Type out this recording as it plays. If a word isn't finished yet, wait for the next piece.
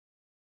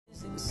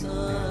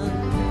Son,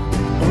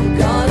 O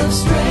God of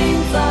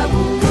strength, I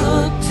will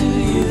look to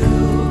you,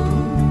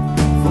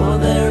 for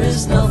there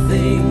is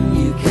nothing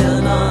you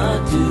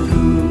cannot do.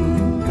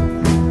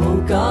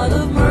 O God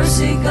of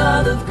mercy,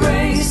 God of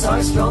grace,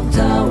 our strong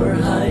tower,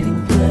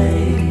 hiding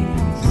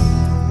place.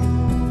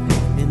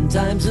 In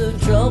times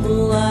of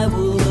trouble, I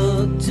will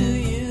look to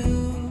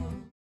you.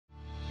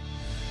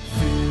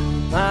 Fill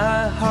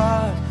my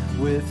heart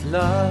with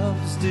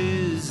love's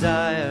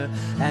desire,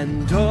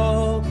 and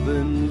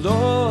open,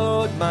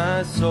 Lord,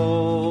 my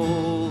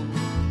soul.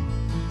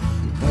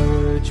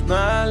 Purge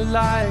my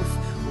life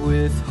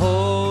with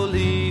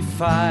holy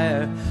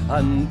fire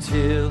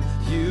until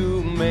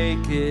you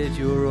make it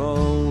your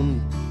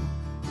own.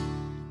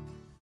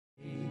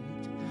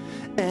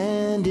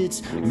 And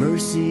it's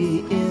mercy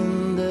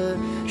in the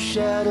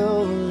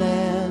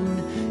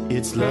Shadowland,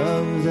 it's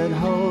love that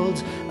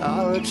holds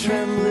our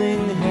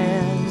trembling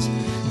hands.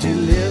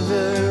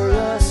 Deliver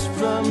us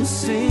from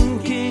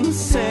sinking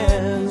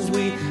sands,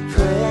 we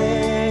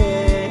pray.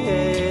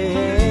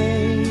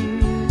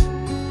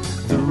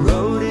 The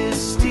road is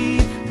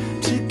steep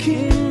to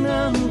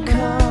kingdom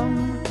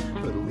come,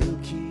 but we'll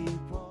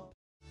keep on.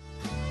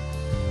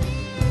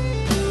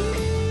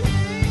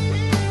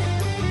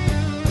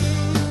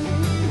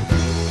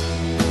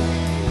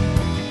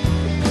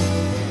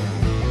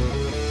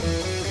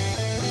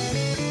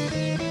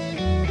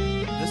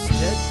 The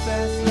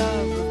steadfast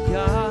love of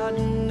God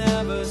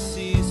never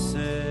ceases.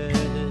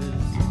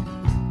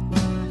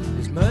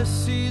 His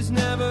mercies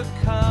never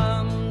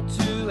come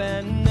to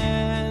an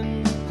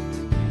end.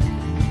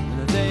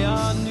 They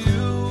are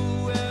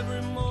new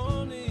every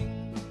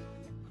morning.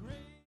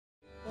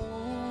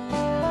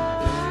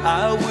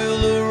 I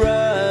will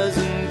arise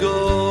and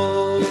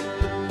go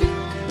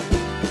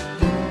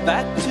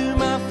back to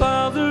my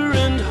father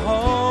and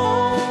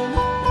home.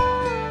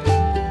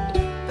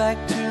 Back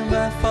to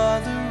my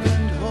father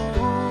and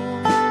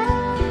home.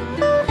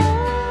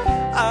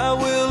 I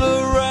will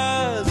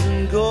arise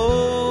and go.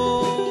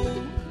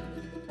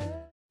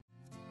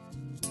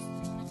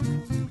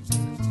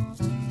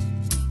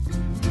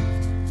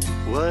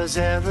 Was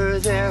ever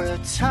there a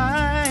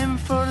time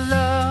for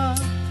love?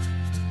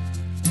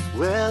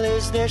 Well,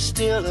 is there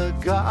still a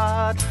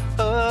God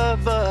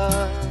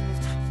above,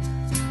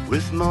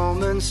 with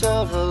moments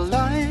of a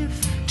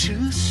life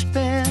to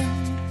spend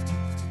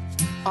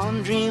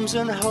on dreams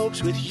and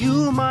hopes with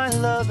you, my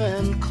love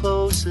and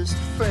closest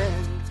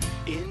friend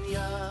in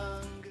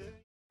younger.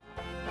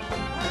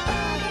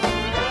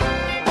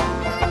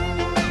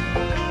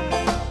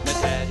 My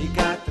daddy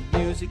got the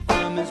music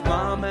from his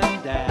mom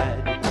and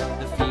dad.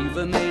 The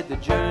fever made the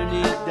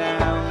journey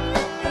down.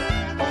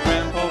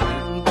 Grandpa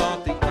went and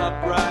bought the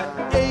upright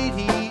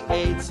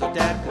 88 so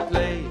Dad could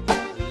play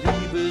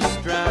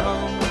Leavers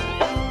Drown.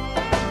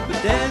 But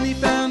then he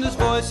found his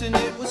voice and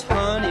it was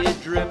honey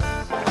drip.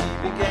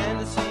 He began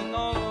to sing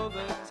all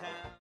over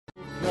town.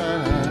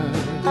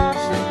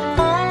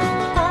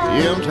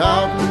 Yeah, I'm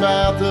talking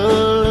about the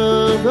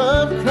love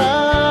of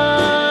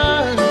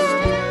Christ.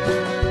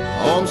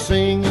 I'm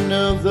singing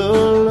of the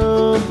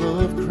love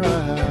of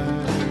Christ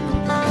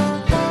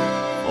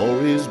for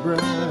his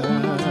bride.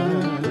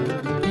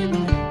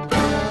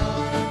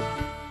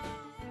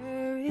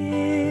 There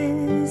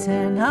is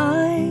an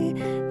eye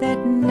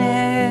that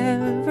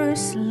never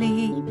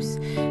sleeps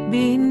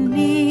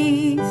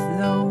beneath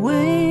the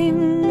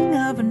wing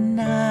of a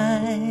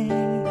night.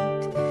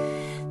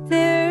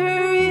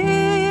 There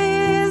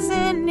is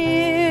an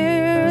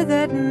ear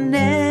that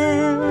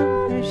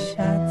never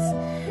shuts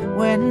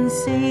when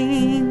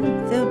sing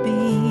the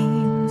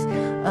beams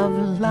of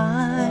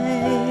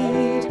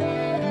light.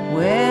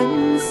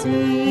 When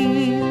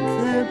sing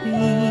the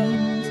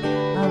beams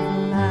of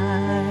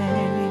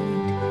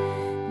light.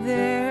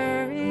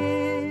 There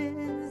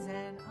is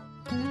an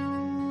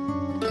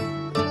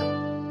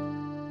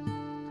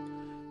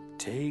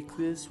Take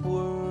this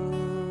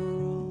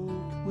world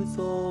with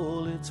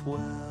all its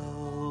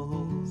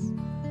wealth.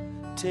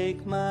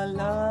 Take my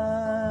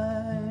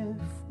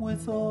life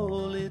with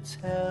all its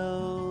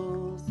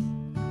health.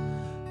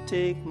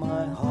 Take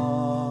my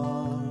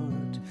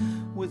heart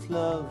with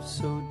love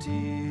so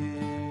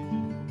dear.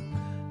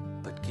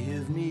 But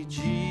give me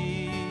Jesus.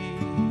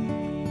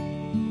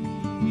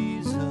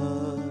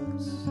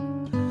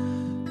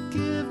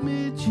 Give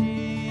me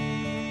Jesus.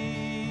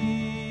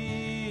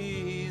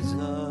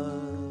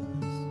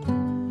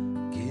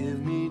 Give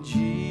me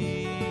Jesus.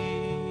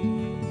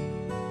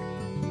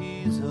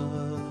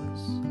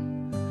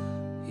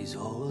 He's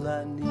all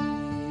I need.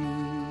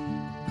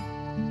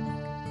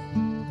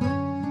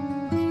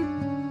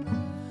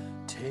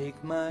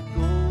 Take my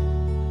gold.